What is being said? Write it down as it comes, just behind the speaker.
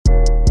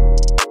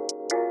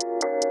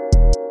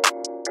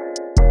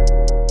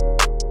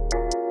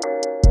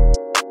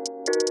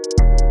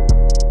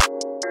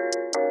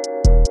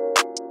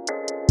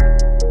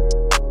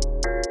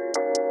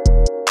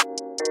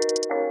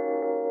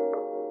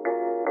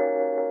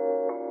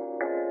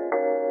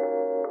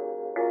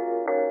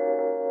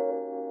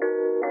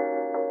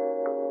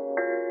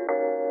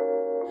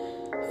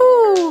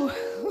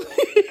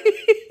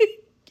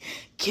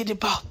Kitty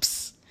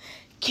Pops.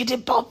 Kitty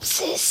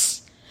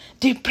Popses.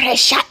 The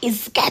pressure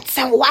is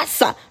getting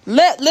worse.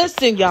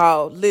 Listen,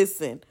 y'all.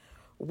 Listen.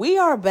 We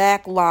are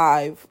back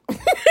live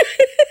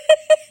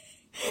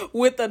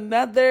with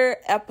another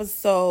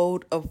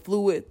episode of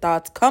Fluid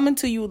Thoughts coming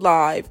to you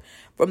live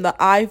from the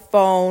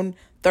iPhone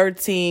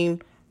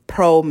 13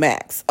 Pro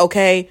Max.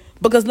 Okay?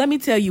 Because let me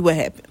tell you what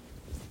happened.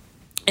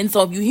 And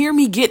so if you hear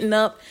me getting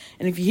up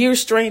and if you hear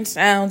strange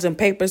sounds and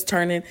papers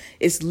turning,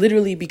 it's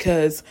literally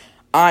because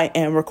I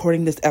am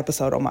recording this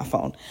episode on my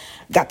phone.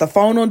 Got the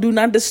phone on Do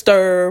Not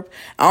Disturb.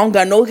 I don't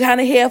got no kind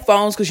of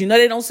headphones because you know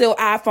they don't sell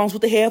iPhones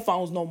with the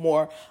headphones no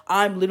more.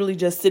 I'm literally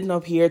just sitting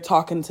up here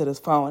talking to this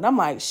phone. I'm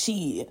like,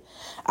 shit,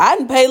 I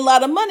didn't pay a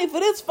lot of money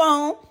for this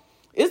phone.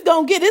 It's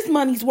going to get its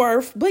money's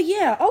worth. But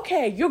yeah,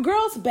 okay, your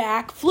girl's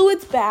back.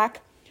 Fluid's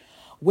back.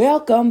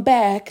 Welcome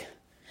back.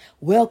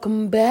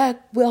 Welcome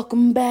back.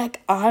 Welcome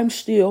back. I'm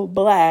still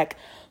black.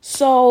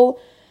 So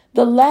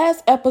the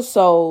last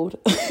episode...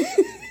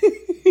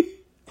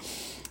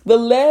 The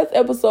last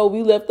episode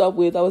we left off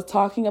with, I was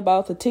talking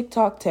about the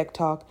TikTok tech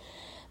talk.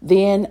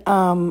 Then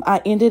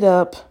I ended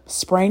up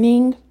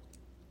straining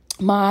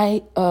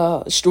my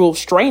foot.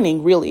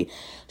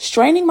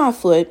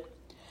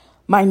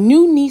 My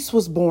new niece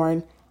was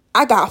born.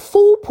 I got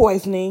food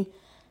poisoning.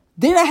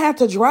 Then I had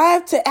to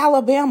drive to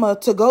Alabama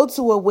to go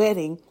to a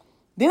wedding.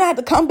 Then I had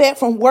to come back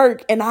from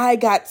work and I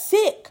got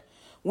sick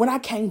when I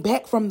came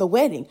back from the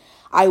wedding.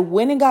 I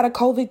went and got a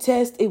COVID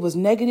test. It was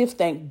negative,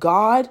 thank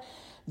God.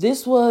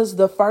 This was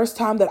the first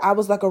time that I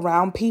was like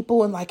around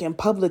people and like in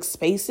public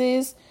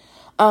spaces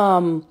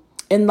in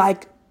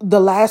like the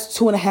last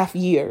 2.5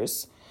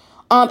 years.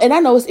 And I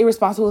know it's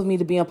irresponsible of me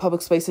to be in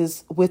public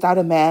spaces without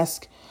a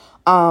mask.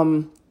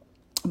 But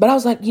I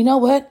was like, you know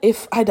what?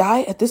 If I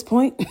die at this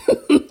point,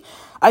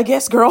 I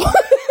guess, girl,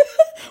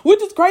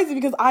 which is crazy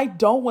because I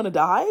don't want to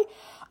die.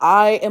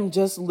 I am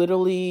just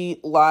literally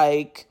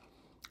like,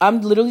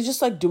 I'm literally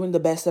just like doing the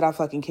best that I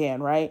fucking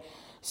can. Right.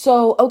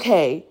 So,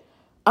 okay.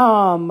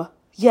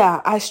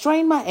 Yeah, I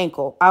strained my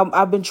ankle.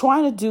 I've been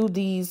trying to do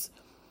these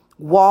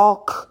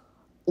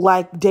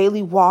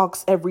daily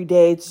walks every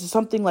day. It's just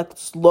something like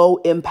low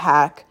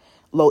impact.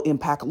 And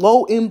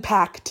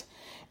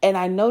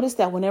I noticed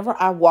that whenever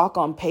I walk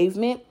on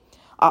pavement,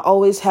 I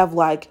always have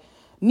like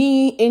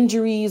knee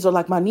injuries or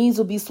like my knees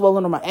will be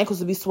swollen or my ankles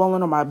will be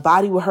swollen or my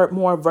body will hurt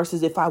more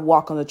versus if I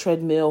walk on the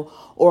treadmill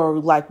or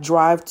like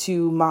drive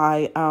to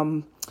my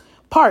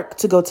park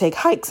to go take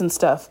hikes and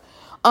stuff.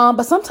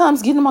 But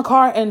sometimes getting in my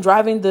car and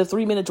driving the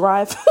 3-minute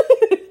drive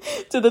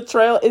to the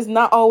trail is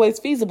not always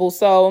feasible.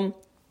 So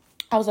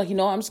I was like,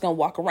 I'm just going to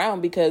walk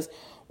around because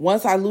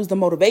once I lose the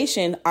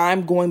motivation,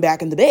 I'm going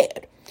back in the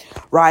bed.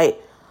 Right.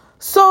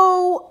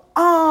 So,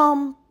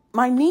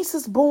 my niece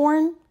is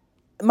born,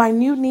 my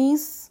new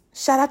niece,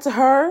 shout out to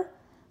her.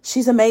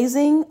 She's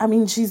amazing. I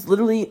mean, she's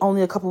literally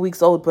only a couple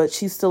weeks old, but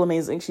she's still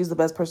amazing. She's the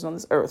best person on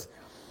this earth.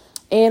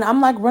 And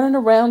I'm like running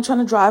around trying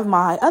to drive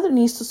my other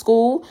niece to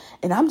school.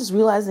 And I'm just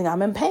realizing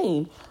I'm in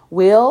pain.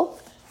 Well,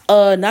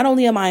 not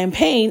only am I in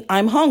pain,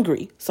 I'm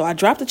hungry. So I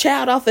dropped the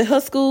child off at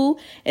her school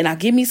and I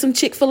give me some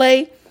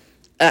Chick-fil-A.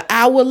 An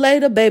hour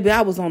later, baby,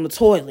 I was on the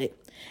toilet.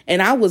 And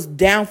I was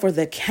down for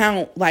the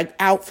count, like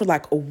out for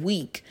like a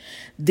week.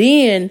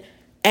 Then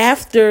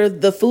after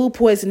the food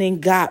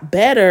poisoning got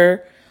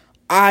better,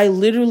 I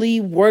literally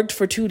worked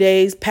for 2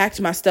 days,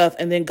 packed my stuff,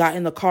 and then got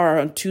in the car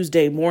on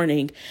Tuesday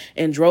morning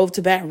and drove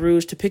to Baton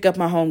Rouge to pick up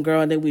my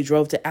homegirl, and then we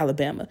drove to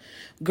Alabama.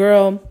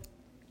 Girl,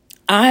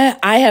 I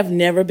have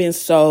never been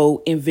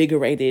so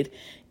invigorated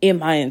in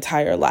my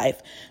entire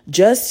life.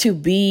 Just to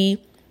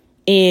be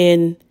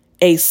in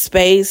a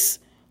space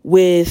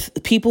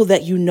with people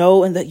that you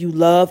know and that you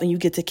love and you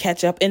get to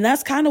catch up. And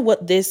that's kind of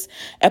what this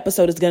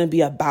episode is going to be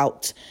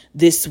about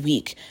this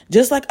week.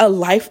 Just like a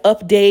life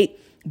update,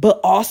 but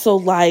also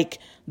like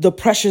the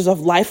pressures of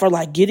life are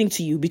like getting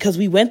to you because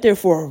we went there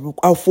for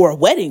a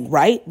wedding,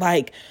 right?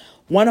 Like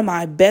one of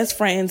my best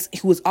friends,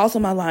 who was also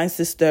my line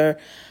sister,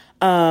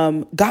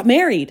 got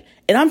married.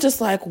 And I'm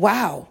just like,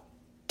 wow,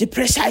 the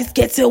pressure is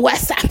getting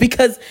worse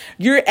because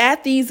you're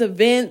at these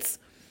events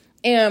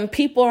and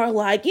people are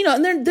like,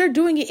 and they're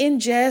doing it in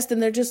jest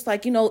and they're just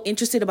like,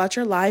 interested about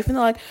your life. And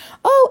they're like,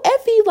 oh,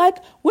 Effie, like,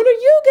 when are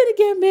you going to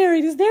get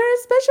married? Is there a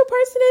special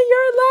person in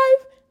your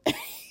life?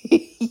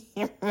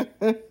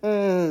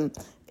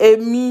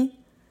 And me,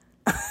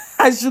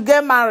 I should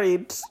get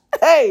married.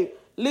 Hey,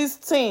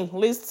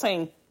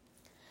 listen.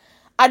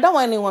 I don't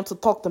want anyone to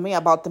talk to me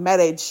about the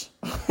marriage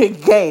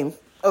game,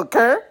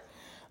 okay?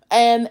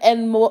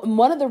 And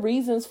one of the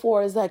reasons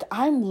for is like,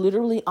 I'm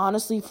literally,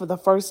 honestly, for the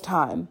first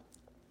time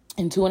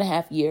in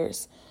 2.5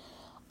 years,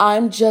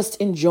 I'm just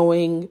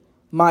enjoying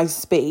my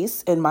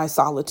space and my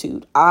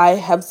solitude. I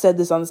have said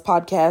this on this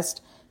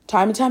podcast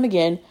time and time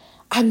again.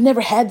 I've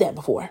never had that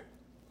before.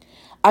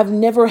 I've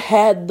never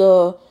had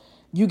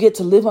you get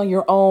to live on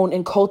your own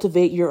and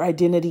cultivate your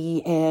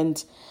identity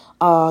and,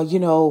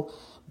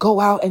 go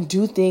out and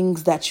do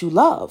things that you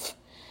love.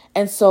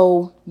 And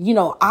so,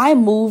 I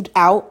moved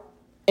out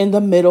in the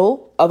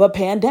middle of a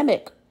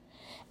pandemic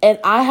And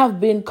I have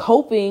been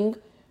coping,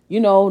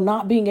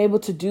 not being able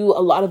to do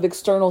a lot of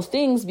external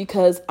things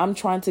because I'm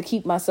trying to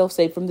keep myself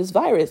safe from this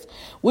virus,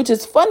 which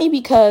is funny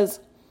because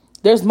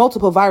there's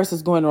multiple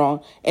viruses going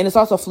on and it's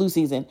also flu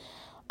season.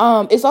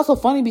 It's also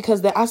funny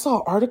because I saw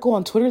an article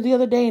on Twitter the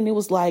other day and it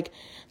was like,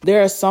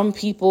 there are some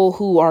people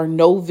who are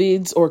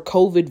novids or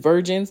COVID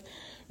virgins.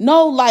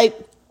 No, like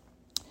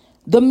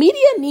the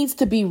media needs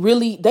to be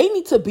they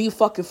need to be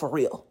fucking for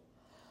real.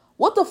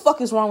 What the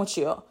fuck is wrong with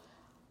you?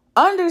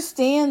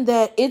 Understand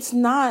that it's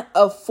not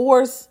a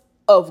force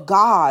of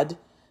God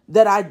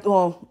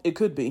it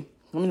could be.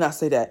 Let me not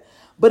say that.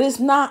 But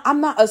I'm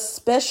not a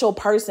special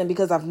person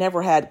because I've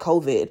never had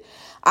COVID.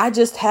 I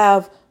just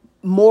have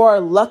more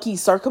lucky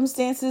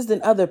circumstances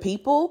than other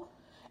people.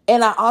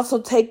 And I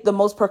also take the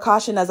most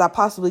precaution as I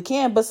possibly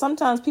can. But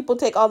sometimes people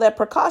take all that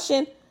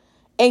precaution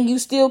and you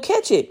still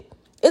catch it.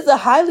 It's a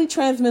highly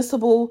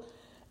transmissible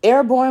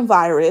airborne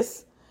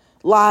virus.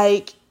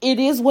 Like, it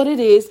is what it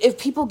is. If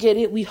people get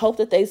it, we hope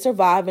that they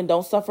survive and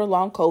don't suffer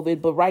long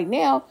COVID. But right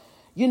now,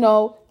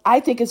 I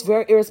think it's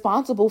very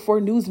irresponsible for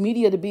news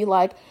media to be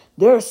like,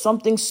 there's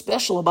something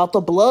special about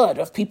the blood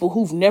of people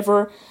who've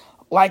never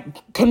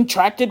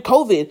contracted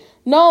COVID.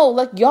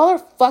 No, y'all are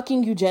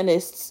fucking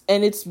eugenists.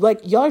 And it's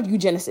y'all are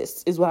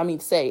eugenicists is what I mean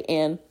to say.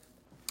 And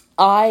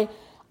I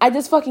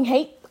just fucking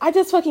hate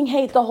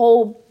the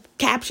whole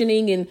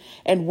captioning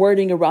and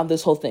wording around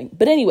this whole thing.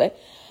 But anyway,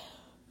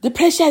 the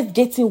pressure is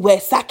getting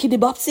worse. Saki the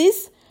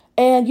boxes.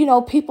 And,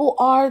 people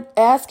are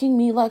asking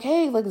me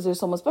hey, is there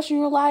someone special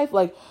in your life?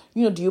 Do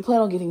you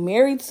plan on getting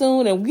married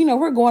soon? And,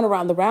 we're going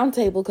around the round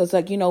table because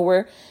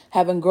we're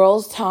having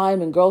girls'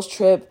 time and girls'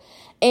 trip.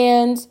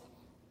 And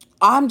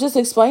I'm just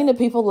explaining to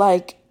people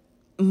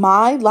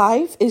my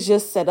life is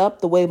just set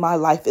up the way my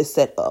life is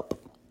set up.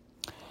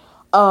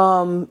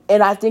 And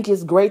I think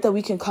it's great that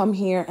we can come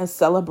here and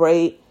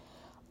celebrate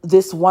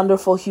this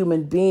wonderful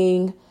human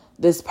being,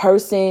 this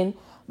person.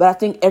 But I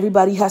think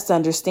everybody has to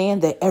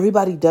understand that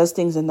everybody does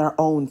things in their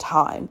own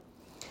time.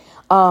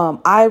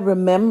 I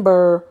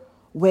remember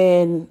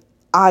when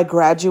I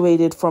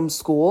graduated from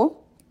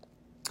school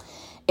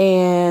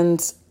and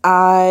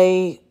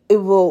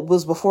it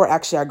was before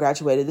actually I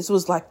graduated. This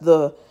was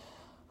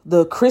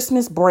the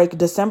Christmas break,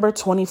 December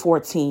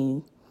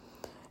 2014.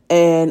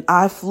 And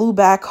I flew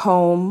back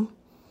home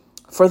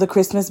for the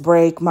Christmas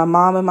break. My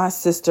mom and my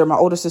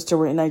older sister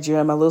were in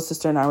Nigeria. My little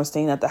sister and I were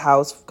staying at the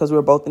house because we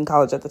were both in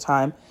college at the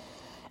time.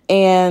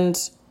 And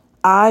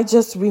I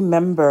just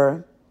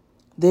remember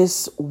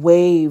this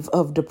wave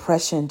of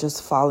depression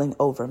just falling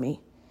over me.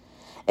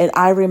 And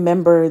I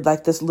remember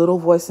this little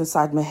voice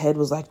inside my head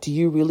was like, do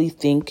you really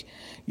think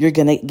you're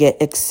going to get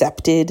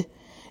accepted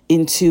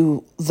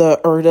into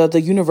the URTA,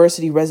 the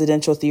University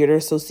Residential Theater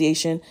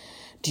Association?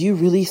 Do you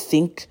really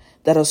think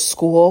that a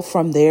school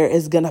from there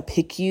is going to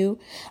pick you?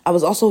 I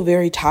was also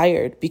very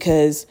tired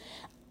because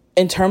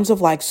in terms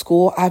of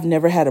school, I've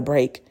never had a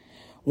break.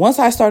 Once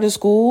I started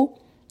school,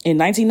 in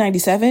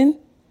 1997,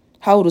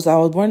 how old was I? I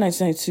was born in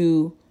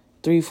 1992,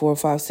 3, 4,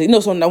 5, 6.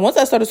 No, so now once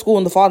I started school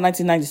in the fall of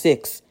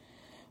 1996,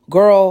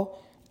 girl,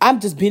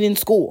 I've just been in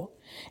school.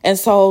 And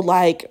so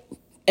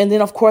and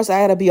then of course I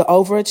had to be an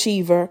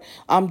overachiever.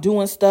 I'm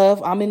doing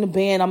stuff. I'm in the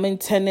band. I'm in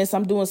tennis.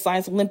 I'm doing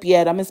science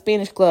Olympiad. I'm in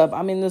Spanish club.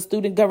 I'm in the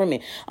student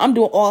government. I'm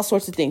doing all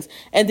sorts of things.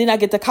 And then I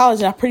get to college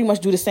and I pretty much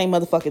do the same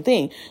motherfucking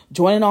thing.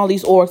 Joining all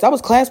these orgs. I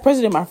was class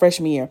president my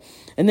freshman year.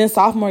 And then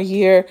sophomore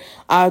year,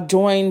 I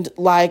joined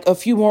a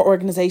few more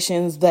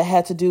organizations that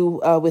had to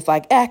do with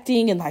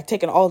acting and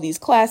taking all these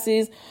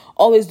classes.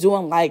 Always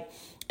doing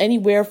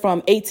anywhere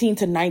from 18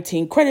 to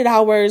 19 credit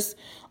hours.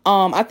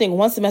 I think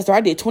one semester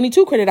I did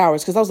 22 credit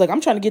hours because I was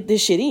I'm trying to get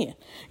this shit in.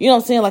 You know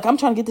what I'm saying? I'm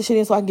trying to get this shit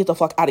in so I can get the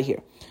fuck out of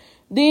here.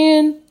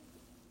 Then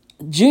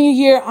junior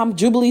year, I'm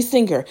Jubilee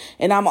singer.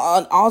 And I'm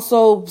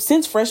also,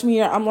 since freshman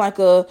year, I'm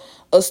a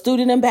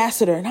student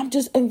ambassador. And I'm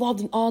just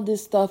involved in all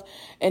this stuff.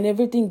 And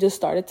everything just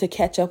started to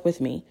catch up with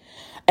me.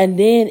 And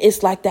then it's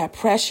that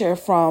pressure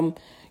from,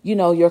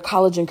 your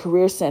college and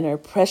career center,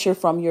 pressure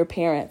from your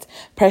parents,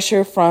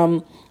 pressure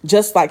from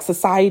just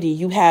society.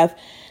 You have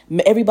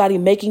everybody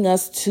making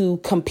us to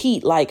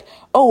compete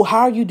oh,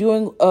 how are you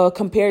doing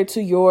compared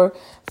to your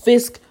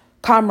Fisk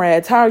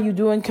comrades? How are you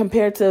doing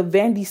compared to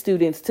Vandy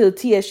students, to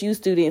TSU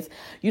students?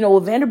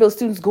 Vanderbilt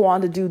students go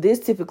on to do this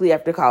typically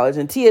after college,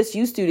 and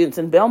TSU students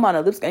and Belmont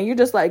and Lipscomb, and you're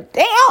just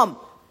damn,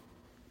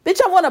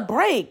 bitch, I want a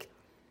break.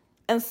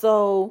 And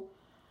so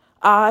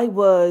I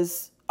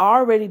was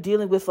already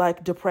dealing with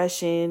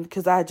depression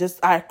because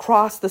I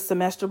crossed the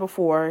semester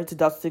before into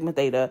Delta Sigma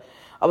Theta.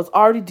 I was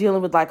already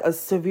dealing with a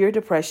severe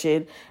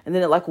depression, and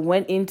then it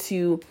went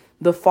into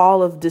the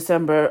fall of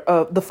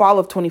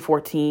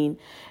 2014.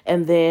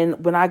 And then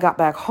when I got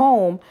back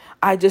home,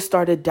 I just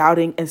started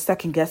doubting and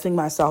second guessing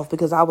myself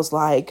because I was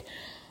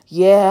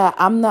yeah,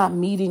 I'm not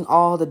meeting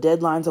all the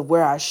deadlines of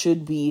where I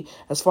should be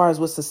as far as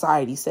what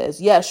society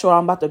says. Yeah, sure,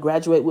 I'm about to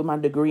graduate with my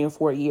degree in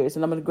 4 years,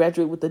 and I'm going to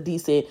graduate with a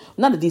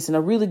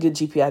really good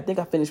GPA. I think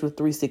I finished with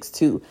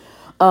 3.62.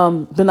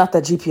 But not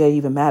that GPA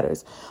even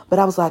matters. But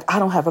I was like, I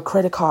don't have a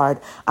credit card.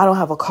 I don't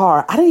have a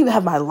car. I didn't even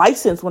have my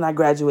license when I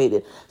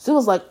graduated. So it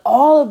was like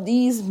all of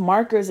these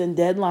markers and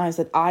deadlines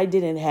that I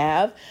didn't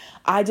have.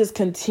 I just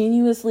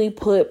continuously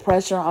put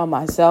pressure on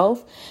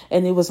myself,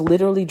 and it was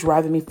literally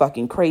driving me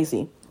fucking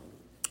crazy.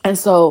 And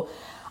so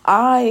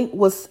I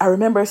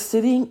remember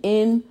sitting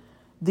in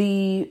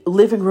the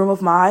living room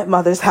of my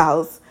mother's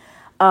house,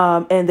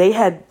 and they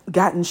had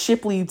gotten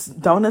Shipley's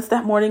donuts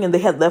that morning, and they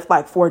had left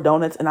like 4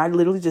 donuts. And I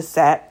literally just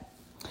sat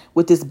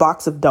with this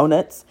box of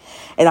donuts,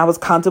 and I was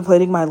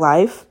contemplating my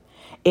life.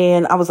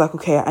 And I was like,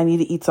 okay, I need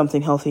to eat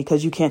something healthy,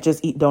 because you can't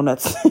just eat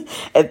donuts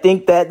and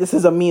think that this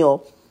is a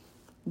meal.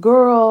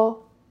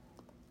 Girl,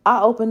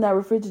 I opened that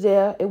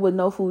refrigerator. It was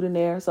no food in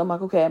there. So I'm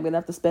like, okay, I'm going to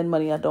have to spend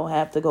money I don't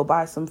have to go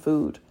buy some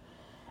food.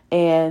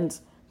 And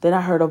then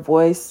I heard a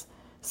voice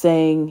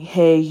saying,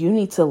 hey, you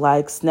need to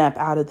like snap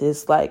out of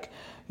this. Like,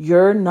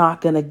 you're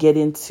not going to get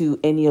into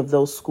any of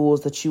those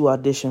schools that you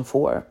audition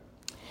for.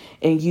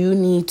 And you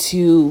need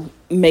to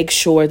make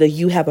sure that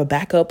you have a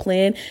backup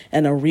plan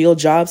and a real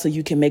job so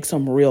you can make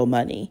some real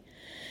money.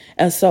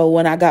 And so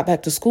when I got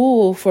back to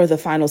school for the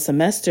final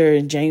semester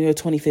in January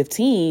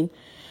 2015,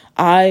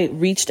 I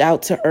reached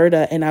out to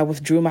IRTA and I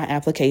withdrew my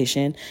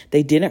application.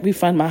 They didn't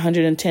refund my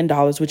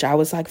 $110, which I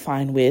was like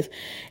fine with.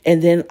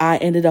 And then I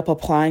ended up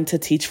applying to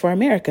Teach for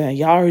America.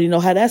 Y'all already know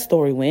how that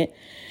story went.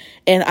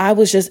 And I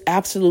was just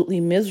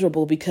absolutely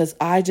miserable because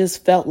I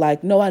just felt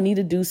like, no, I need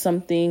to do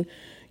something,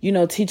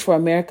 Teach for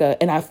America.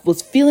 And I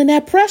was feeling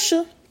that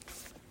pressure.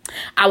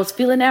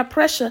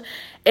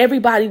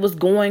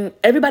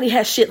 Everybody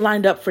had shit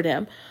lined up for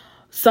them.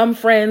 Some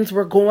friends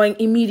were going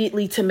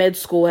immediately to med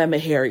school at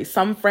Meharry.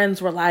 Some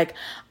friends were like,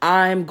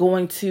 I'm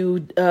going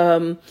to,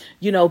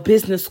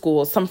 business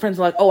school. Some friends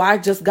were like, oh, I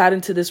just got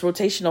into this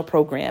rotational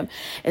program.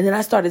 And then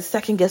I started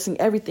second guessing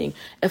everything.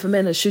 And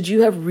Amanda, should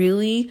you have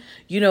really,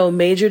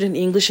 majored in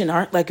English and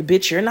art? Like,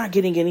 bitch, you're not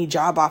getting any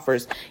job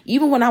offers.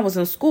 Even when I was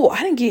in school,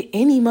 I didn't get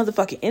any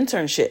motherfucking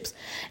internships.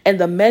 And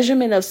the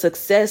measurement of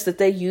success that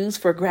they use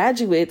for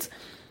graduates,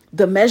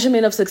 the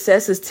measurement of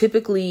success is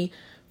typically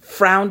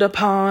frowned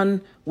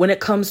upon when it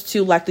comes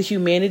to like the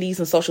humanities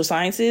and social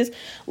sciences.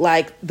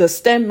 Like the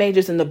STEM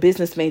majors and the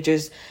business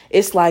majors,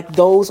 it's like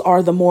those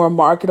are the more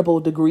marketable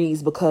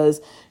degrees because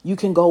you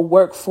can go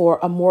work for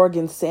a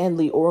Morgan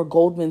Stanley or a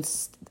Goldman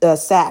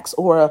Sachs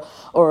or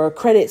a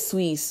Credit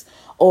Suisse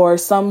or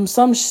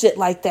some shit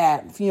like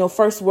that.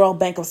 First World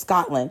Bank of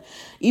Scotland.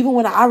 Even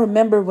when I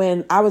remember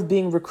when I was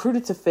being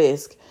recruited to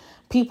Fisk,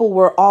 people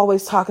were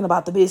always talking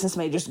about the business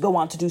majors go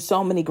on to do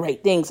so many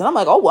great things. And I'm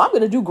like, oh, well, I'm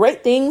going to do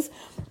great things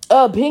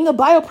being a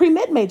bio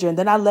pre-med major. And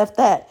then I left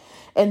that.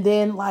 And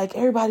then like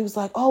everybody was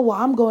like, oh, well,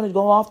 I'm going to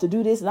go off to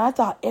do this. And I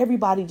thought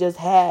everybody just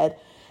had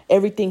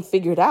everything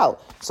figured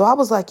out. So I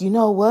was like, you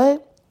know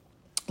what?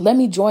 Let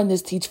me join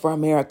this Teach for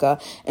America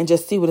and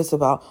just see what it's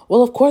about.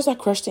 Well, of course, I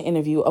crushed the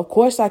interview. Of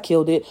course, I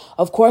killed it.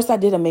 Of course, I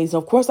did amazing.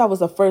 Of course, I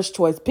was a first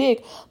choice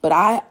pick.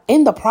 But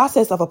in the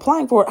process of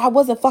applying for it, I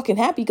wasn't fucking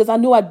happy because I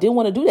knew I didn't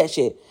want to do that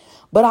shit.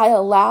 But I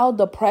allowed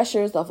the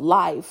pressures of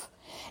life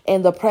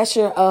and the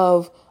pressure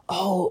of,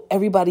 oh,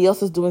 everybody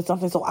else is doing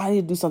something, so I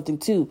need to do something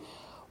too.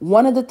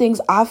 One of the things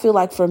I feel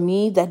like for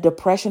me that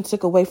depression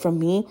took away from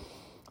me,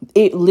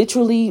 it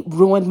literally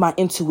ruined my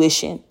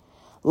intuition.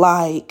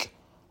 Like,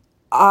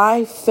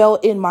 I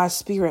felt in my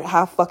spirit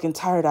how fucking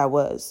tired I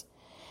was.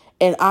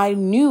 And I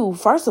knew,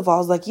 first of all, I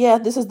was like, yeah,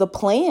 this is the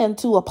plan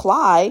to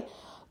apply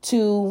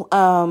to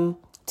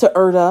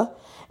IRTA.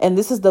 And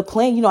this is the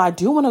plan. I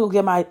do want to go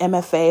get my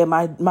MFA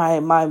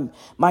and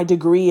my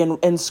degree in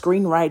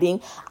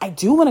screenwriting. I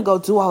do want to go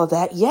do all of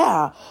that.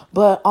 Yeah.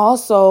 But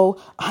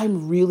also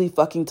I'm really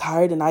fucking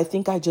tired. And I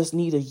think I just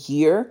need a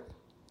year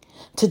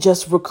to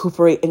just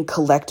recuperate and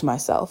collect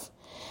myself.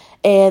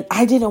 And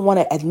I didn't want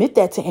to admit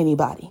that to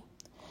anybody.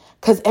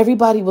 Because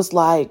everybody was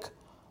like,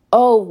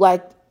 oh,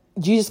 like,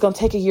 you just going to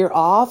take a year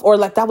off? Or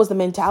like that was the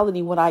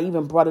mentality when I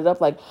even brought it up.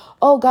 Like,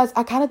 oh, guys,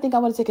 I kind of think I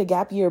want to take a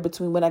gap year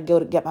between when I go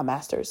to get my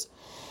master's.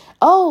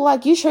 Oh,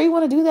 like, you sure you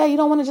want to do that? You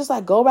don't want to just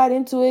like go right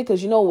into it?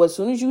 Because, as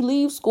soon as you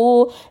leave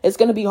school, it's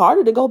going to be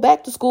harder to go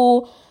back to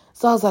school.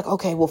 So I was like,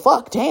 okay, well,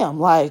 fuck, damn.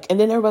 Like, and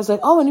then everybody's like,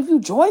 oh, and if you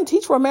join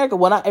Teach for America,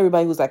 well, not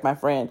everybody who's like my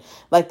friend,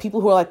 like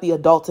people who are like the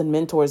adults and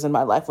mentors in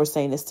my life were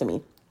saying this to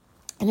me.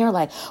 And they're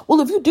like, well,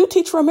 if you do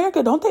Teach for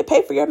America, don't they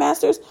pay for your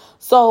master's?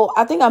 So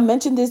I think I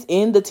mentioned this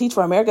in the Teach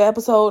for America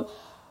episode.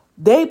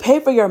 They pay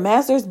for your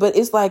master's, but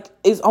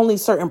it's only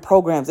certain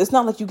programs. It's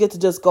not like you get to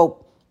just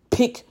go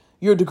pick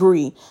your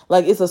degree.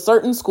 Like it's a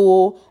certain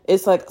school,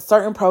 it's like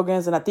certain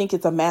programs. And I think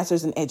it's a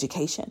master's in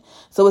education.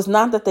 So it's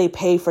not that they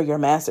pay for your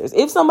master's.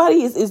 If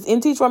somebody is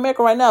in Teach for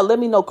America right now, let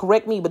me know,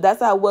 correct me. But that's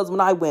how it was when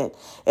I went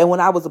and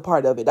when I was a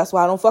part of it. That's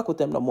why I don't fuck with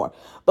them no more.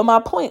 But my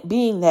point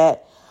being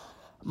that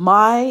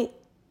my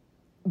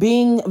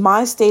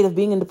state of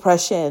being in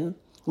depression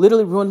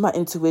literally ruined my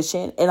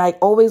intuition. And I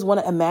always want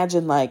to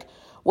imagine, like,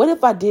 what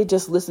if I did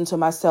just listen to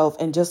myself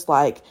and just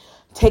like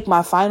take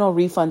my final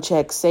refund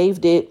check,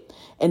 saved it,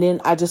 and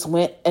then I just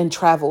went and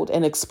traveled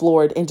and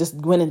explored and just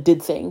went and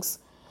did things.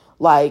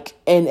 like,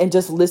 and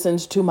just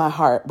listened to my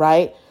heart,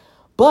 right?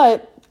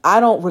 But I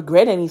don't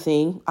regret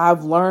anything.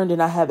 I've learned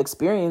and I have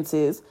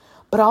experiences,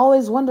 but I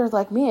always wonder,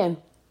 like, man,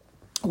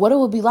 what it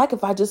would be like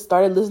if I just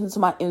started listening to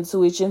my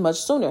intuition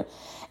much sooner.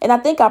 And I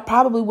think I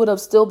probably would have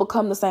still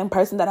become the same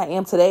person that I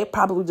am today.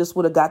 Probably just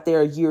would have got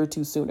there a year or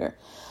two sooner.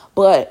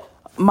 But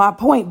my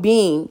point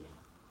being,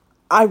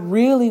 I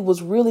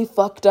was really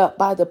fucked up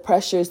by the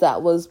pressures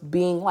that was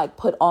being like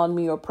put on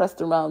me or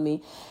pressed around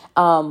me.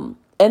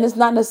 And it's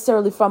not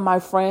necessarily from my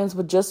friends,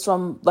 but just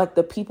from like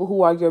the people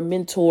who are your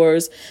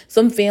mentors,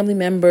 some family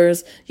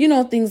members,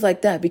 things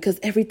like that. Because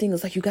everything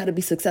is like, you got to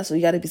be successful.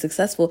 You got to be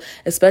successful,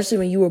 especially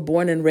when you were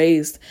born and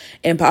raised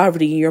in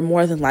poverty. You're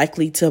more than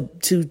likely to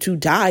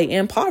die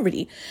in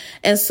poverty.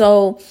 And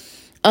so,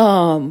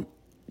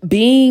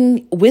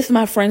 being with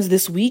my friends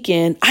this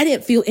weekend, I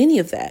didn't feel any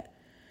of that.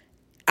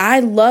 I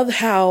love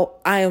how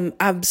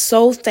I'm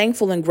so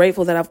thankful and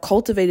grateful that I've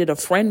cultivated a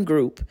friend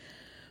group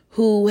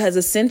who has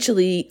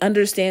essentially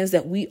understands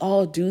that we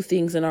all do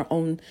things in our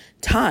own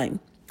time,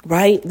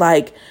 right?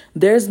 Like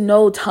there's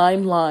no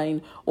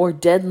timeline or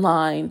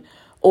deadline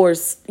or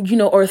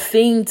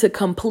thing to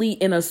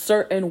complete in a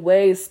certain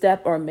way,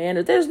 step or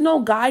manner. There's no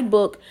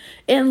guidebook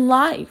in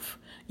life.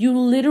 You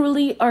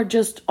literally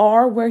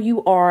are where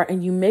you are,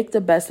 and you make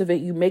the best of it.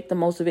 You make the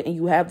most of it, and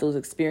you have those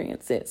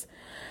experiences.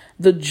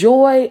 The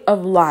joy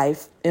of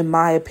life, in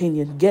my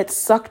opinion, gets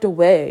sucked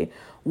away.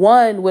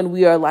 One, when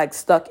we are like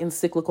stuck in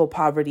cyclical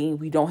poverty,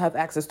 we don't have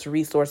access to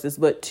resources.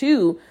 But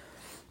two,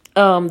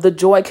 the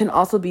joy can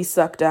also be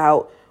sucked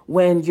out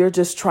when you're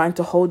just trying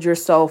to hold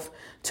yourself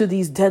to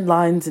these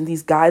deadlines and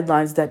these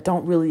guidelines that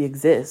don't really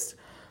exist.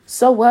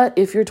 So what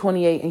if you're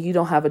 28 and you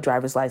don't have a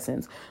driver's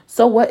license?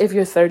 So what if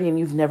you're 30 and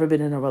you've never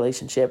been in a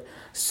relationship?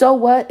 So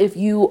what if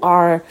you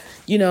are,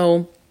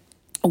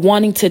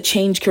 wanting to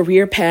change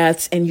career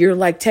paths and you're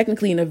like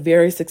technically in a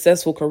very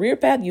successful career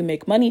path, you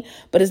make money,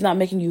 but it's not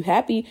making you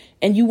happy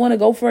and you want to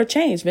go for a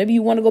change. Maybe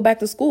you want to go back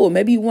to school.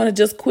 Maybe you want to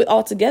just quit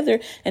altogether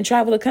and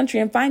travel the country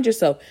and find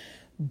yourself.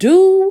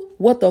 Do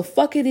what the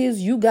fuck it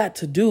is you got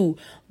to do,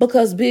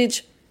 because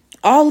bitch,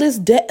 all this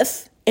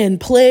death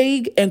and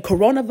plague and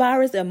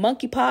coronavirus and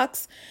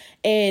monkeypox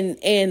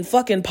and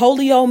fucking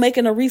polio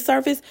making a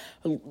resurface,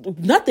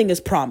 nothing is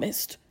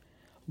promised.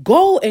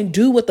 Go and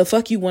do what the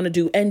fuck you want to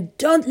do. And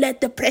don't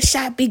let the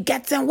pressure be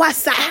getting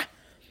worse.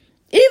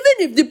 Even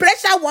if the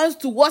pressure wants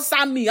to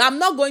worsen me, I'm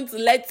not going to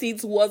let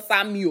it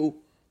worsen you.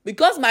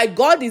 Because my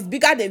God is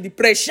bigger than the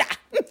pressure.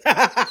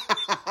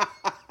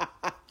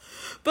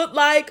 But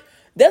like,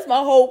 that's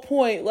my whole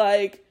point.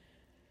 Like,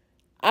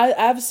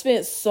 I've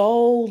spent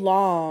so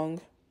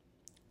long,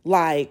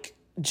 like,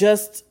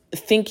 just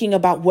thinking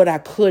about what I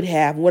could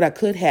have.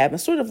 And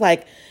sort of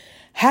like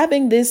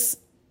having this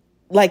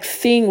like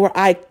thing where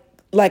I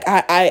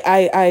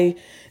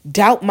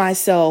doubt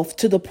myself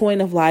to the point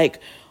of like,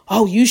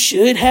 oh, you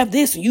should have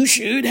this, you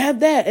should have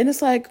that. And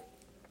it's like,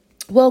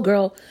 well,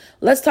 girl,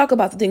 let's talk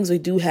about the things we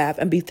do have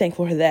and be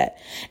thankful for that.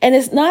 And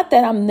it's not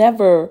that I'm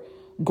never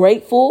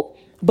grateful,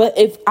 but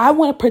if I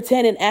want to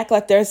pretend and act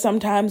like there's some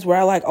times where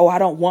I like, oh, I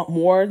don't want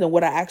more than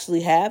what I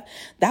actually have,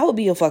 that would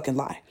be a fucking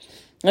lie.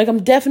 Like,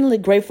 I'm definitely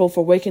grateful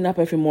for waking up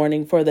every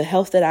morning, for the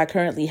health that I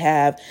currently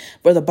have,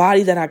 for the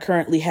body that I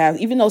currently have,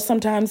 even though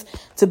sometimes,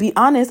 to be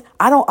honest,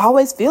 I don't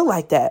always feel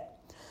like that.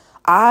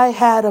 I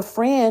had a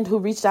friend who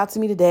reached out to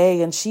me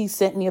today, and she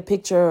sent me a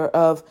picture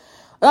of,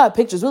 not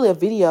pictures, really a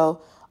video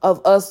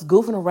of us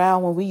goofing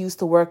around when we used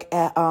to work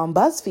at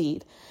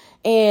BuzzFeed.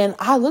 And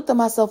I looked at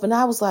myself and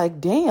I was like,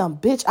 damn,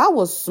 bitch, I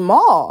was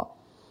small.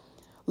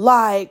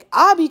 Like,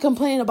 I be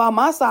complaining about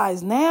my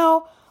size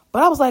now.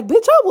 But I was like,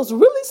 bitch, I was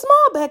really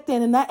small back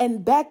then.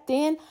 And back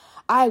then,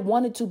 I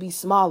wanted to be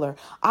smaller.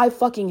 I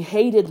fucking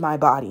hated my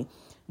body.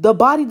 The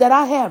body that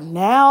I have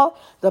now,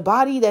 the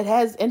body that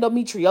has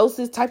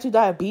endometriosis, type 2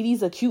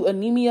 diabetes, acute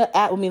anemia.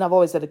 I've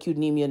always had acute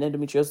anemia and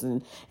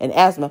endometriosis and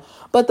asthma.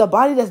 But the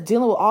body that's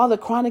dealing with all the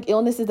chronic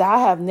illnesses that I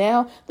have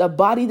now, the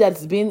body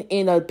that's been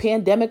in a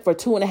pandemic for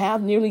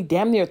 2.5, nearly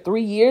damn near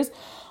 3 years,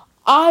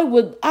 I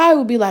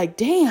would be like,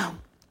 damn,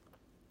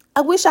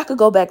 I wish I could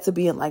go back to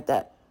being like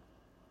that.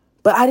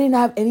 But I didn't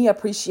have any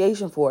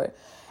appreciation for it.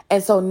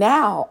 And so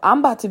now I'm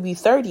about to be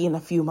 30 in a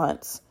few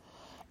months.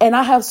 And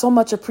I have so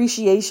much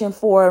appreciation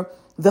for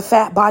the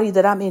fat body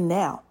that I'm in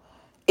now.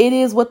 It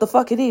is what the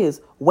fuck it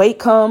is. Weight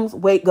comes,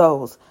 weight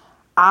goes.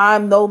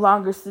 I'm no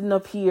longer sitting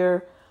up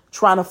here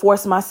trying to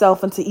force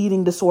myself into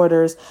eating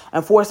disorders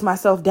and force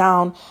myself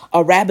down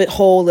a rabbit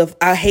hole of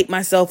I hate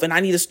myself and I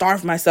need to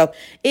starve myself.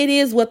 It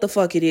is what the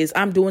fuck it is.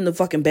 I'm doing the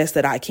fucking best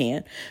that I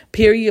can.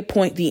 Period.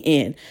 Point. The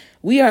end.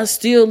 We are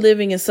still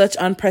living in such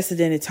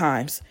unprecedented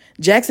times.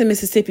 Jackson,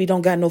 Mississippi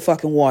don't got no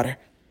fucking water.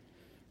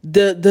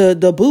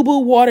 The boo-boo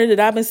water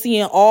that I've been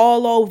seeing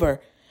all over.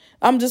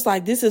 I'm just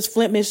like, this is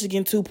Flint,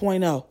 Michigan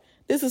 2.0.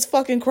 This is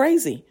fucking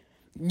crazy.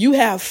 You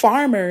have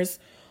farmers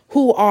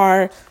who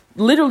are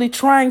literally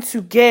trying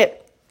to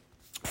get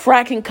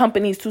fracking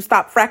companies to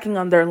stop fracking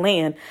on their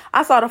land.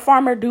 I saw the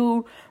farmer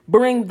dude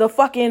bring the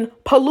fucking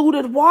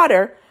polluted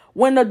water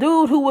When the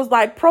dude who was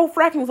like pro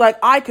fracking was like,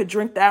 I could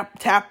drink that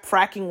tap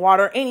fracking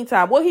water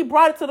anytime. Well, he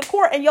brought it to the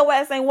court and your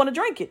ass ain't want to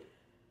drink it.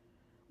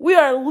 We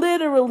are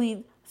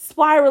literally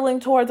spiraling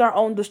towards our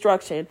own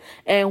destruction.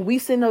 And we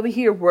sitting over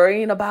here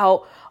worrying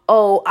about,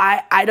 oh,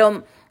 I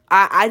don't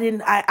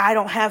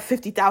have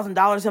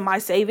 $50,000 in my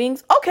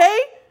savings. Okay.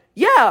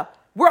 Yeah.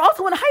 We're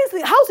also in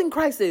a housing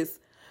crisis.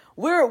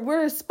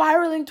 We're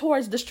spiraling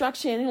towards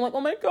destruction. And like,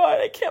 oh my God,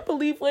 I can't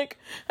believe like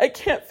I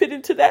can't fit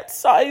into that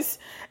size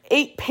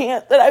 8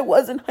 pant that I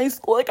was in high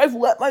school. Like I've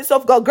let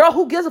myself go. Girl,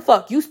 who gives a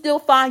fuck? You still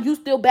fine. You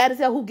still bad as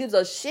hell. Who gives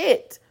a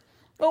shit?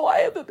 Oh, I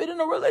haven't been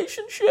in a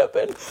relationship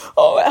and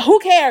who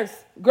cares?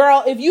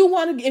 Girl, if you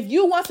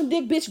want some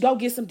dick, bitch, go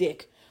get some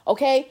dick.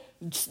 Okay?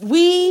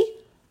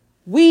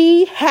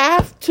 We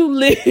have to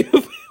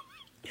live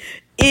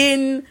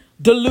in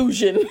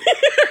delusion.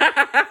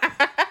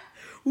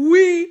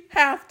 We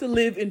have to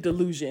live in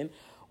delusion.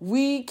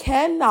 We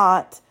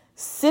cannot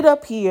sit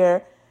up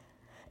here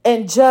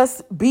and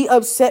just be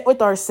upset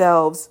with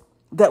ourselves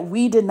that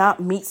we did not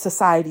meet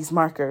society's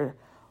marker.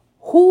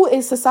 Who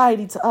is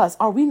society to us?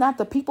 Are we not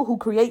the people who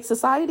create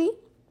society?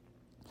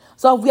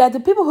 So if we are the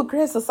people who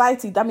create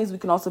society, that means we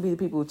can also be the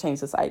people who change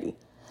society.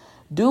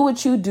 Do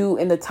what you do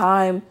in the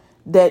time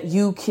that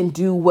you can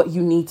do what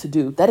you need to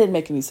do. That didn't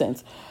make any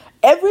sense.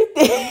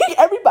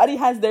 Everybody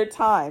has their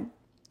time.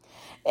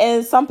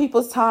 And some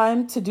people's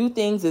time to do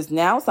things is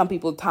now. Some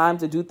people's time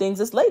to do things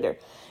is later.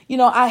 You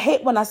know, I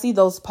hate when I see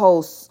those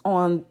posts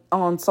on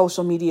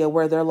social media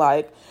where they're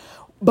like,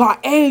 by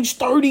age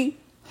 30,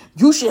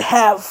 you should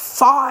have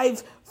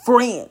 5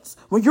 friends.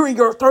 When you're in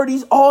your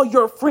 30s, all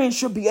your friends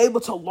should be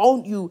able to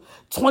loan you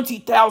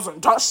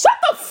 $20,000. Shut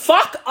the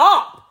fuck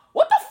up.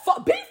 What the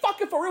fuck? Be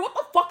fucking for real. What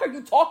the fuck are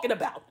you talking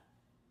about?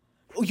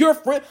 Your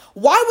friend.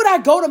 Why would I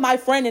go to my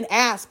friend and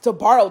ask to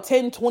borrow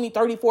 $10, $20,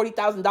 $30,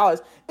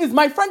 $40,000? Is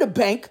my friend a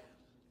bank?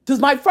 Does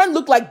my friend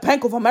look like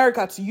Bank of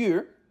America to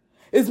you?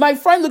 Is my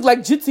friend look like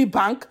Jitsi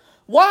Bank?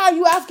 Why are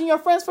you asking your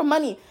friends for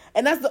money?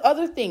 And that's the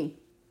other thing.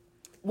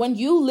 When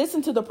you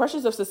listen to the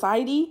pressures of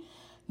society,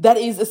 that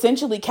is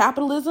essentially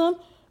capitalism,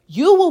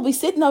 you will be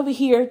sitting over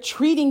here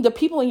treating the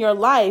people in your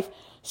life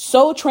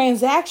so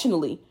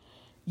transactionally.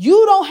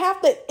 You don't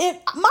have to, if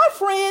my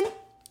friend,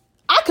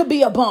 I could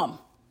be a bum.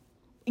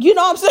 You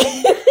know what I'm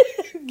saying?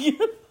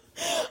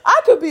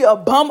 I could be a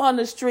bum on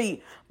the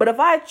street, but if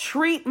I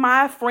treat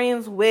my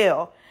friends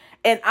well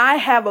and I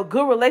have a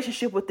good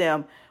relationship with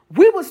them,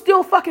 we would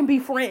still fucking be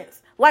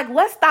friends. Like,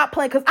 let's stop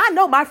playing, because I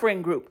know my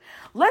friend group.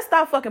 Let's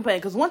stop fucking playing,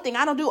 because one thing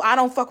I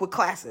don't fuck with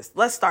classes.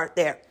 Let's start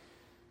there.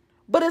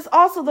 But it's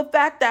also the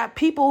fact that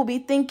people will be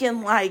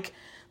thinking like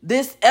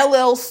this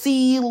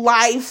LLC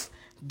life,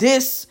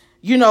 this,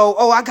 you know,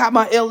 oh, I got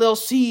my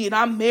LLC and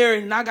I'm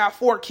married and I got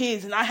 4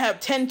 kids and I have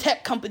 10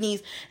 tech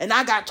companies and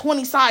I got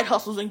 20 side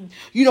hustles. And,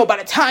 you know, by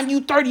the time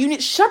you 30, you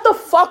need, shut the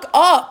fuck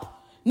up.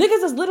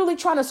 Niggas is literally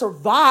trying to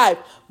survive.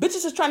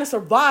 Bitches is trying to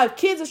survive.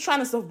 Kids is trying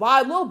to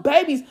survive. Little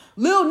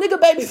nigga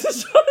babies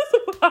is trying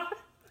to survive.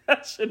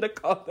 I shouldn't have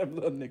called them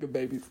little nigga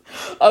babies.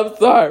 I'm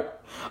sorry.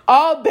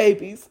 All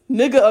babies,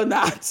 nigga or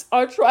not,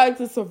 are trying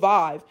to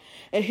survive.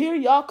 And here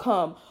y'all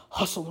come,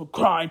 hustle and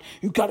grind.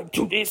 You gotta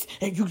do this,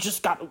 and you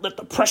just gotta let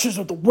the pressures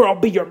of the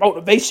world be your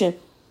motivation.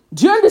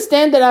 Do you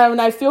understand that when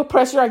I feel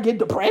pressure, I get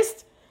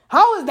depressed?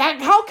 How is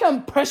that? How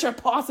can pressure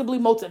possibly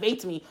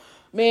motivate me?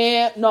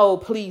 Man, no,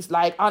 please.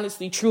 Like,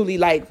 honestly, truly,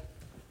 like,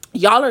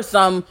 y'all are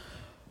some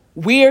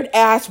weird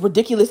ass,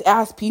 ridiculous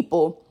ass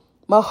people.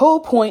 My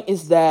whole point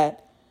is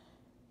that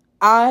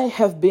I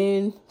have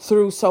been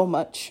through so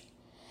much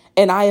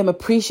and I am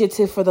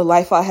appreciative for the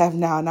life I have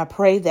now. And I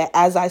pray that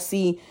as I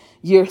see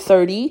year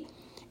 30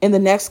 in the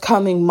next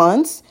coming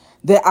months,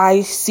 that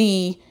I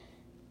see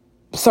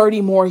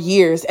 30 more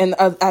years and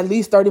at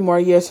least 30 more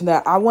years from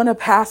that. I want to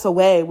pass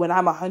away when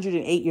I'm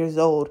 108 years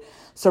old,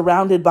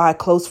 surrounded by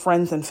close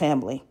friends and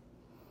family.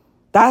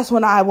 That's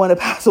when I want to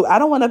pass away. I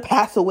don't want to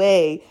pass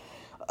away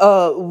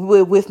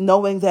with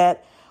knowing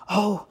that,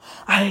 oh,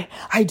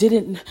 I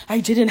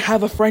didn't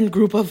have a friend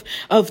group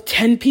of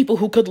 10 people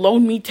who could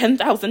loan me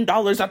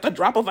 $10,000 at the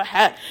drop of a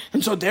hat.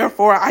 And so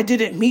therefore I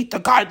didn't meet the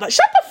guidelines.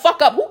 Shut the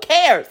fuck up. Who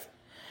cares?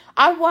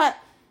 I want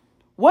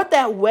what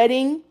that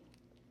wedding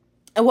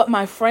and what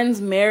my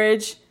friend's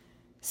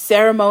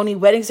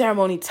wedding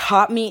ceremony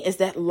taught me is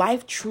that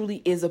life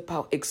truly is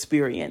about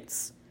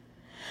experience.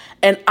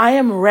 And I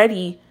am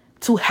ready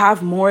to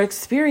have more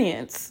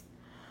experience.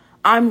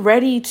 I'm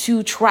ready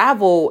to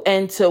travel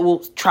and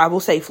to travel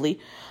safely.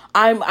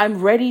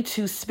 I'm ready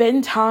to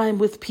spend time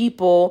with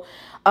people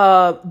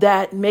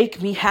that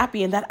make me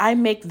happy and that I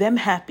make them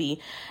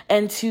happy,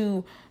 and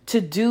to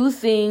do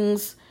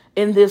things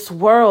in this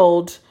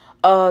world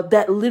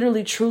that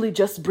literally truly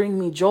just bring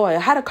me joy. I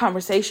had a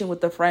conversation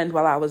with a friend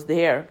while I was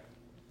there,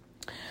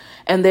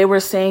 and they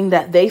were saying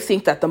that they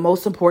think that the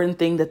most important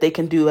thing that they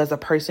can do as a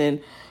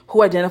person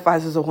who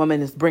identifies as a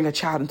woman is bring a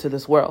child into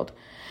this world.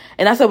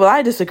 And I said, well,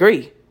 I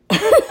disagree.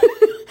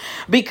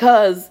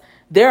 Because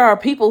there are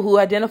people who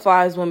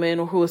identify as women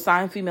or who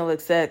assign female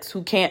sex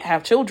who can't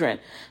have children.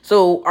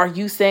 So are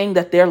you saying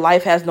that their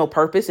life has no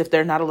purpose if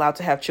they're not allowed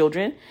to have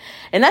children?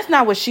 And that's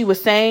not what she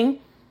was saying.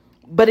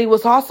 But it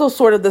was also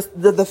sort of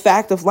the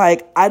fact of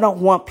like, I don't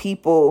want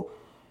people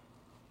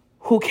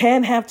who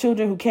can't have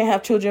children,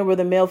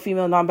 whether male,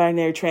 female,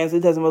 non-binary, trans,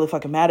 it doesn't really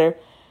fucking matter.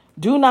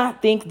 Do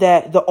not think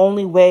that the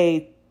only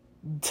way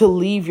to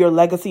leave your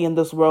legacy in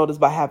this world is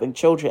by having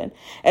children.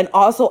 And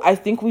also, I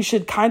think we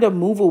should kind of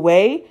move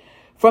away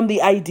from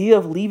the idea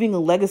of leaving a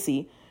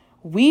legacy.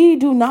 We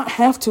do not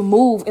have to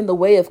move in the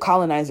way of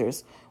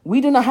colonizers.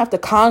 We do not have to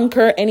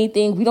conquer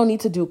anything. We don't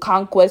need to do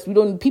conquest.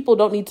 People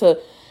don't need to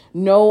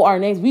know our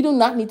names. We do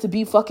not need to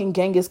be fucking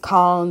Genghis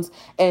Khans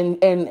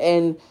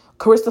and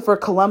Christopher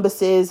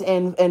Columbuses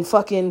and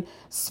fucking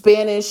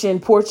Spanish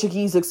and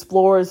Portuguese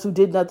explorers who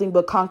did nothing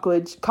but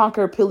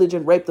conquer, pillage,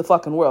 and rape the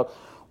fucking world.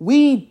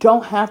 We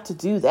don't have to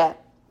do that.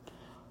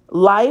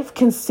 Life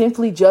can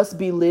simply just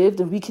be lived,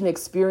 and we can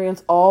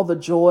experience all the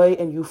joy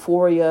and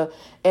euphoria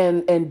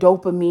and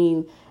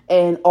dopamine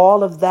and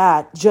all of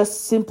that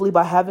just simply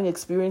by having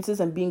experiences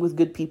and being with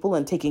good people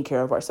and taking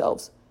care of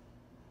ourselves.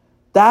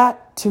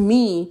 That, to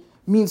me,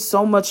 means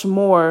so much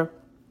more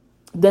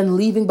than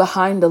leaving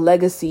behind a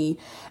legacy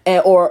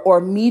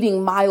or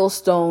meeting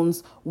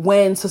milestones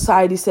when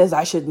society says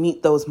I should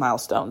meet those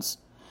milestones.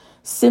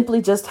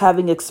 Simply just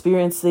having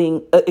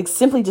experiences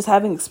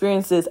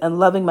and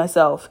loving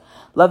myself,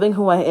 loving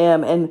who I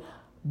am, and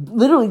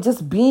literally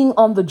just being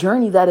on the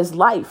journey that is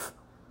life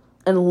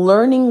and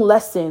learning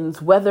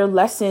lessons, whether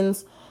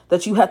lessons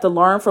that you had to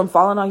learn from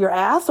falling on your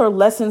ass or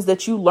lessons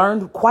that you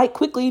learned quite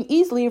quickly and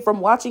easily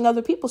from watching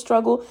other people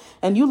struggle,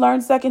 and you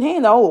learned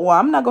secondhand. Oh, well,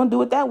 I'm not going to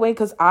do it that way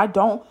because I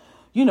don't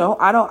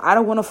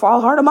want to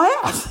fall hard on my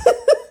ass,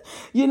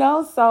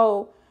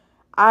 So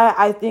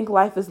I think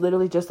life is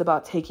literally just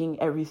about taking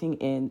everything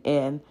in.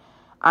 And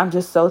I'm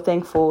just so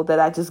thankful that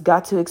I just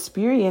got to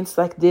experience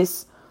like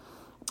this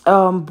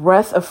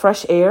breath of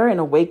fresh air and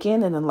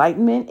awaken and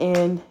enlightenment.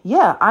 And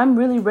yeah, I'm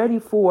really ready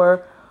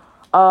for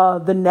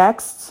the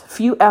next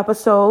few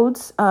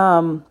episodes.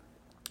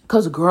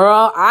 Cause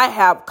girl, I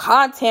have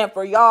content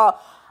for y'all.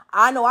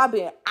 I know I've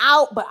been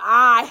out, but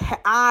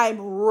I'm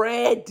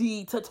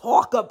ready to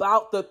talk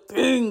about the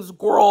things,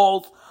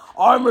 girls.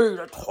 I'm ready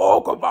to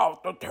talk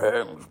about the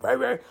things,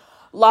 baby.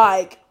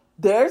 Like,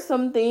 there's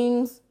some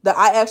things that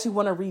I actually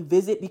want to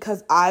revisit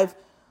because I've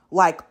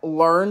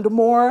learned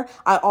more.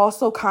 I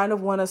also kind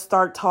of want to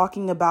start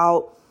talking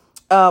about,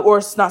 I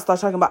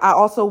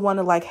also want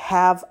to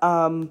have,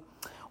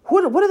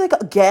 what are they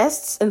called?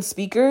 Guests and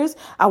speakers.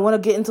 I want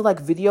to get into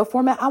video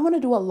format. I want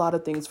to do a lot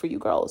of things for you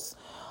girls.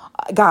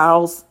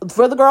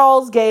 For the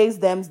girls, gays,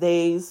 thems,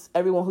 theys,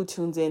 everyone who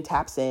tunes in,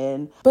 taps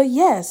in. But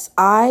yes,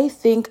 I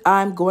think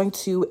I'm going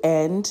to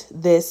end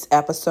this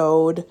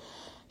episode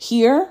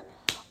here.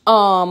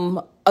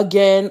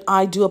 Again,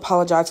 I do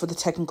apologize for the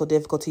technical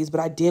difficulties, but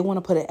I did want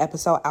to put an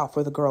episode out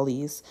for the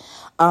girlies,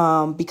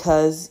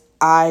 because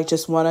I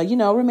just want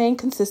to, remain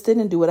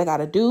consistent and do what I got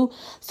to do.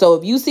 So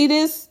if you see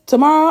this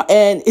tomorrow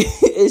and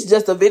it's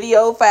just not a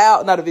video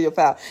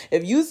file.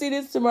 If you see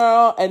this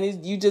tomorrow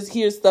and you just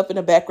hear stuff in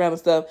the background and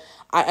stuff,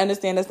 I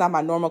understand that's not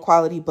my normal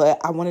quality,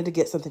 but I wanted to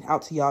get something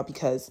out to y'all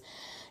because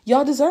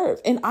y'all deserve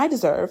and I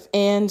deserve.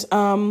 And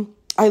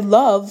I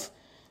love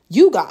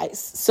you guys.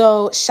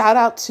 So shout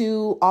out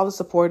to all the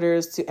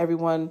supporters, to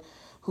everyone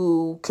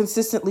who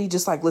consistently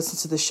just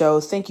listens to the show.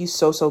 Thank you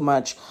so, so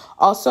much.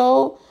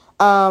 Also,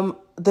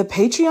 the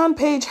Patreon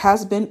page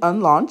has been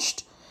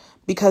unlaunched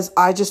because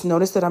I just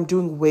noticed that I'm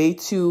doing way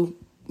too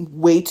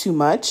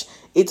much.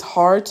 It's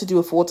hard to do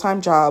a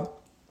full-time job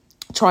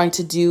trying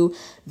to do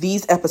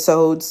these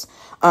episodes,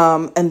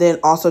 and then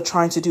also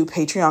trying to do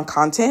Patreon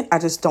content. I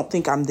just don't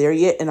think I'm there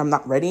yet and I'm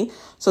not ready.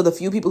 So the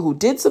few people who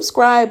did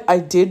subscribe, I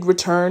did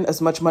return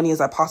as much money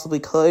as I possibly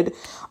could.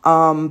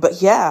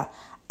 But yeah,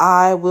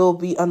 I will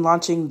be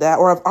unlaunching that,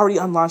 or I've already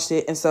unlaunched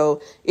it. And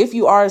so if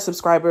you are a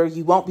subscriber,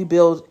 you won't be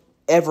billed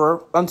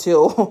ever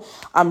until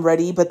I'm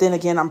ready. But then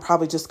again, I'm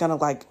probably just gonna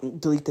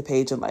delete the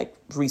page and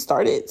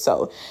restart it.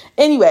 So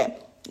anyway,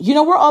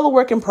 we're all a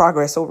work in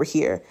progress over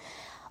here.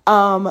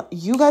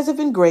 You guys have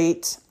been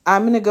great.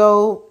 I'm going to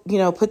go,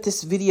 put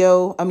this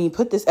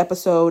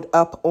episode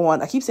up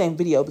on, I keep saying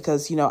video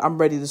because, I'm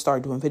ready to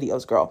start doing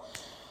videos, girl.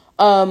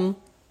 I'm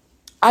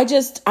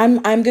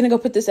going to go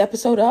put this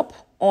episode up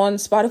on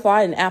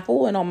Spotify and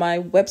Apple and on my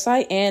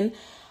website. And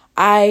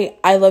I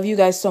love you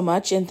guys so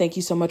much. And thank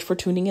you so much for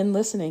tuning in,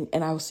 listening.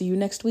 And I will see you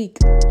next week.